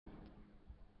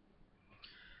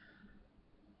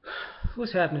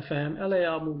What's happening, fam?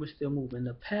 L.A.R. movement still moving.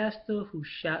 The pastor who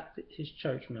shot his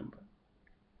church member.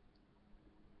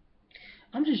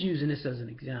 I'm just using this as an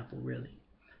example, really.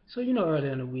 So,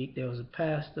 earlier in the week, there was a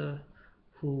pastor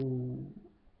who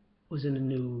was in the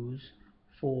news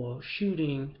for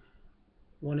shooting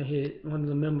one of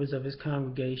the members of his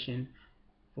congregation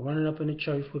for running up in the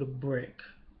church with a brick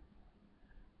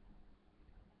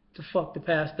to fuck the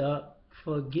pastor up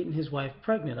for getting his wife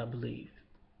pregnant, I believe.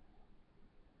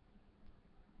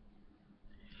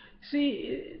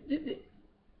 See,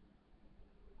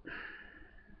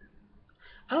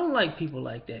 I don't like people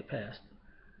like that, Pastor.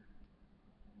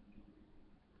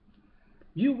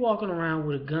 You walking around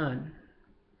with a gun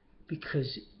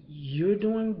because you're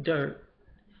doing dirt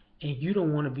and you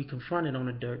don't want to be confronted on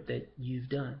the dirt that you've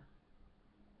done.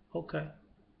 Okay.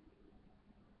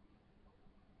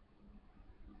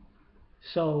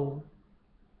 So,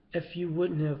 if you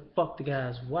wouldn't have fucked the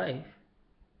guy's wife,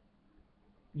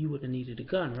 you wouldn't have needed a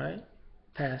gun, right,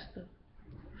 Pastor?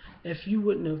 If you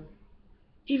wouldn't have,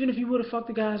 even if you would have fucked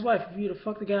the guy's wife, if you would have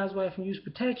fucked the guy's wife and used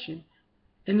protection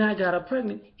and not got her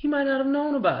pregnant, he might not have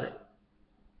known about it.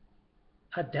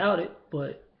 I doubt it,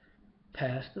 but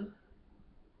Pastor.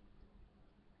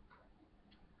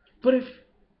 But if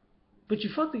but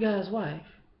you fuck the guy's wife,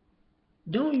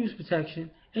 don't use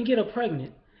protection, and get her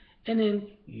pregnant, and then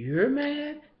you're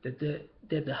mad that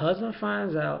the husband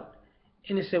finds out,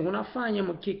 and they said, when I find you, I'm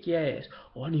gonna kick your ass.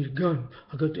 Oh, I need a gun.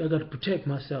 I got to protect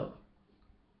myself.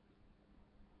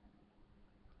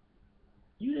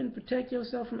 You didn't protect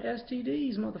yourself from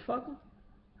STDs, motherfucker.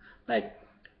 Like,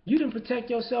 you didn't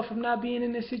protect yourself from not being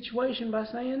in this situation by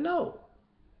saying no.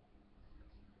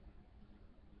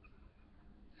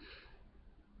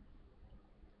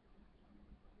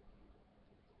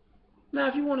 Now,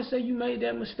 if you want to say you made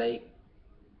that mistake,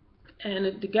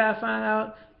 and the guy find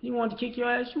out he wanted to kick your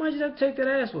ass, you might just have to take that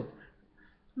ass with him.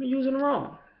 I mean, you was in the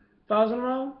wrong. If I was in the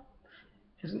wrong,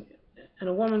 and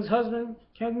a woman's husband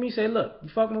came to me and say, look, you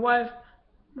fuck my wife,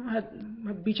 I'm gonna have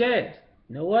to beat your ass.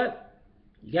 You know what?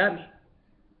 You got me.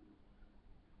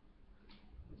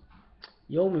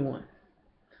 You owe me one.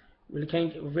 Really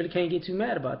can't get too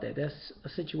mad about that. That's a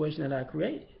situation that I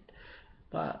created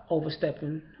by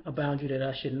overstepping a boundary that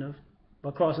I shouldn't have, by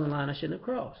crossing the line I shouldn't have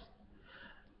crossed.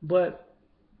 But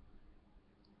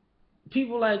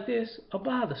people like this are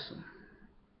bothersome.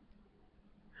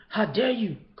 How dare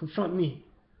you confront me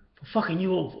for fucking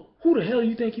you over? Who the hell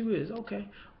you think you is? Okay,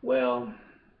 well,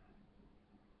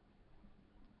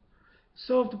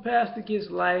 so if the pastor gets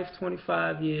life,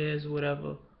 25 years,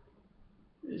 whatever,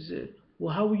 is it?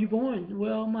 Well, how were you born?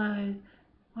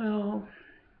 Well,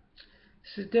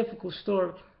 it's a difficult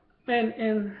story,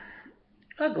 and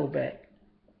I go back.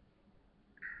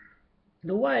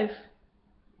 The wife,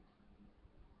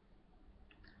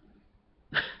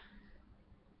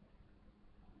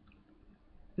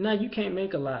 now you can't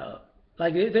make a lie up.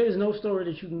 Like there is no story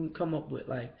that you can come up with.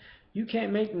 Like you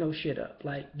can't make no shit up.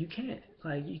 Like you can't.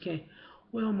 Like you can't.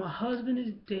 Well, my husband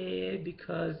is dead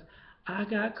because I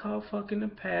got caught fucking the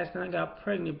pastor and I got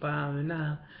pregnant by him, and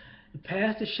now the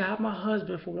pastor shot my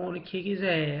husband for wanting to kick his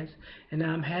ass, and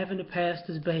now I'm having the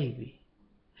pastor's baby,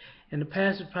 and the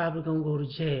pastor's probably gonna go to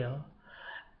jail,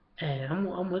 and I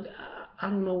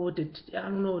don't know what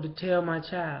to tell my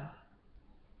child.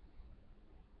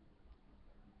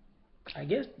 I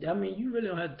guess, I mean, you really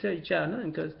don't have to tell your child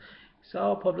nothing because it's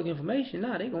all public information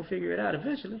now. They gonna figure it out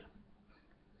eventually.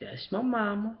 That's my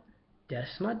mama.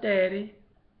 That's my daddy.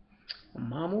 My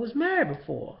mama was married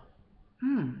before.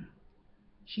 Hmm.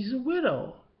 She's a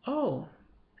widow. Oh.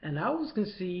 And I was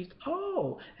conceived.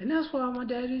 Oh. And that's why my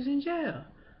daddy's in jail.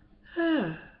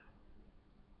 Huh.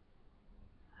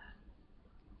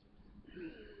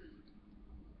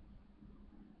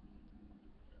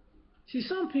 See,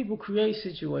 some people create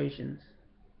situations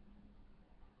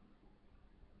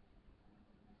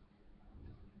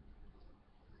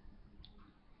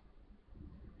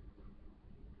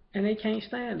and they can't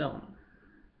stand on them.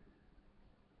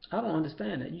 I don't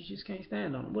understand that. You just can't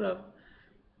stand on them. Whatever.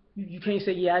 You can't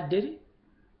say, yeah, I did it.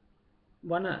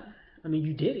 Why not? I mean,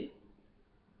 you did it.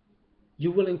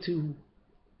 You're willing to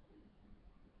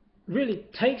really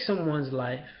take someone's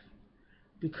life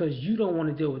because you don't want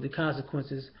to deal with the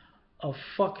consequences of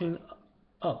fucking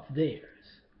up theirs.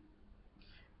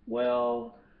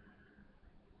 Well,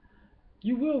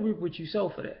 you will reap what you sow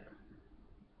for that.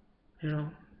 You know,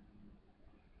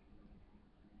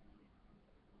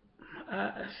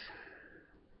 I,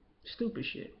 stupid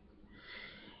shit.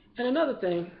 And another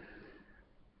thing,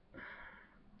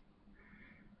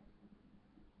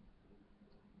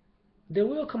 there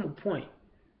will come a point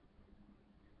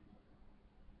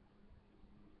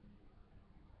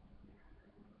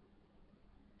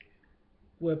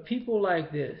where people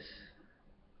like this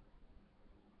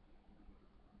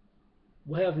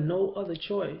will have no other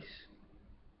choice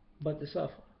but to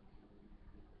suffer.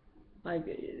 Like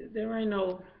there ain't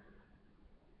no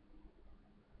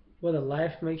whether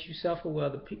life makes you suffer,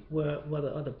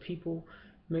 whether other people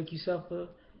make you suffer.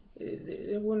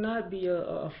 It will not be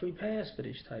a free pass for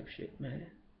this type shit, man.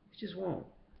 It just won't.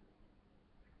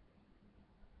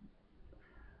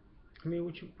 I mean,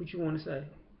 what you want to say?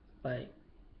 Like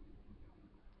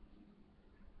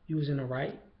you was in the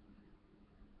right?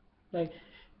 Like,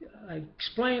 like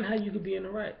explain how you could be in the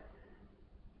right.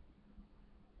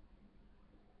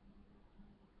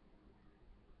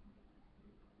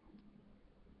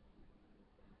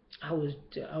 I was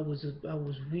I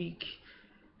was weak,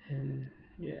 and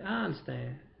yeah, I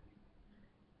understand.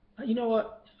 You know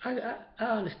what? I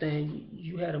understand.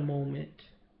 You had a moment.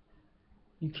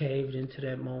 You caved into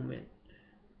that moment,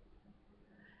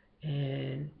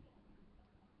 and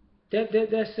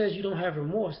that says you don't have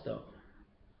remorse though.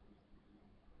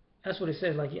 That's what it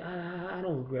says. Like I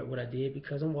don't regret what I did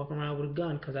because I'm walking around with a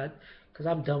gun because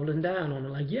I'm doubling down on it.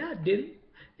 Like yeah, I did it.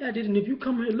 Yeah, I did it. And if you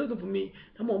come here looking for me,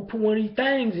 I'm gonna put one of these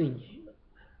things in you.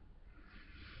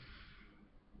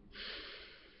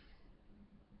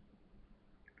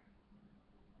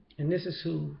 And this is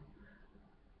who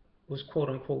was quote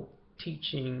unquote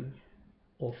teaching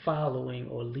or following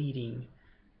or leading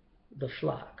the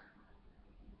flock.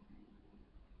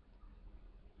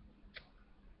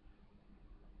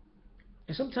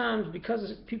 And sometimes because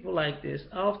of people like this,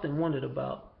 I often wondered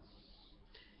about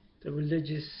the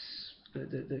religious,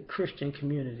 the Christian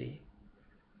community.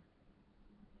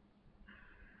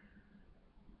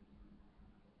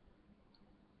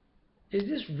 Is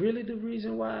this really the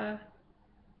reason why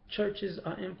churches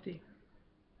are empty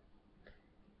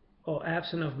or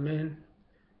absent of men?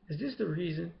 Is this the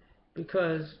reason?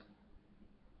 Because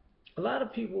a lot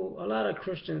of people, a lot of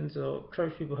Christians or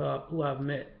church people who I've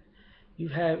met, you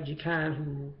have your kind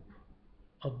who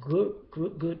are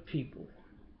good people,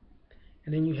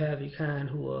 and then you have your kind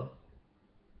who are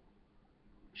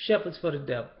shepherds for the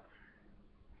devil.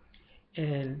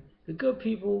 And the good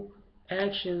people,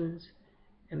 actions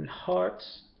and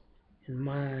hearts and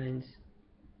minds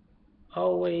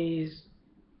always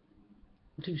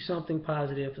do something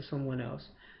positive for someone else.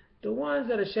 The ones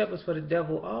that are shepherds for the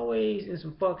devil always in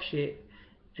some fuck shit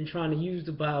and trying to use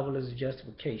the Bible as a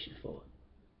justification for it.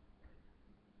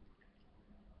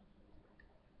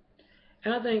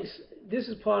 And I think this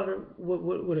is part of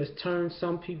what has turned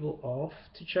some people off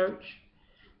to church.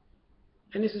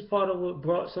 And this is part of what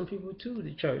brought some people to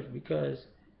the church because,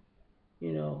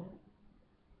 you know,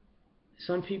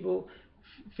 some people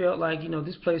felt like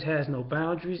this place has no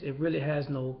boundaries. It really has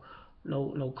no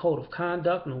code of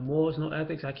conduct, no morals, no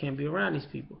ethics. I can't be around these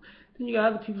people. Then you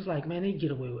got other people's like, man, they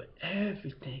get away with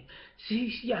everything.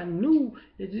 See, I knew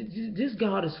this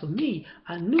God is for me.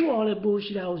 I knew all that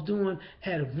bullshit I was doing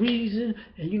had a reason,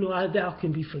 and I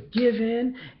can be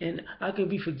forgiven, and I can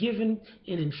be forgiven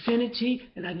in infinity,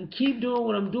 and I can keep doing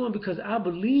what I'm doing because I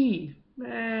believe.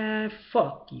 Man,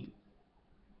 fuck you.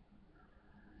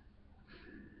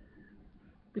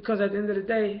 Because at the end of the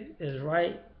day, there's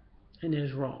right and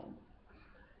there's wrong.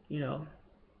 You know,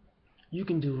 you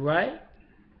can do right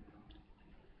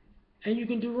and you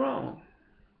can do wrong.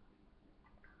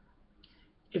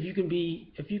 If you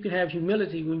can have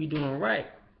humility when you're doing right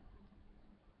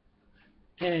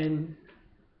and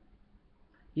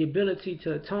the ability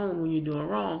to atone when you're doing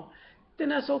wrong, then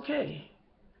that's okay.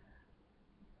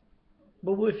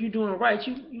 But if you're doing right,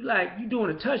 you doing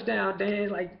a touchdown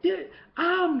dance like this,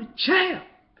 I'm the champ.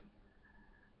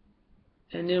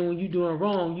 And then when you're doing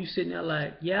wrong, you sitting there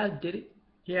like, yeah, I did it.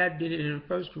 Yeah, I did it. In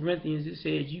First Corinthians, it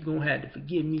says you're gonna have to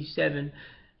forgive me 7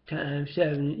 times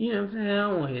 7. You know what I'm saying? I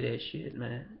don't want to hear that shit,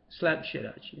 man. Slap the shit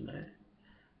out you, man.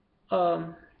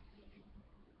 Um,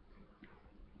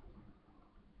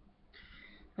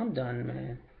 I'm done,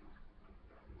 man.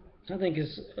 I think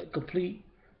it's a complete,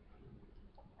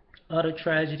 utter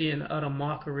tragedy and utter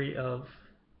mockery of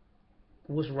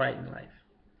what's right in life.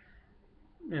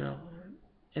 You know,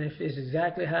 and if it's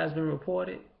exactly how it's been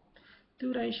reported,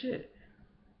 dude ain't shit.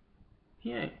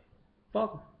 He ain't.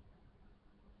 Fuck him.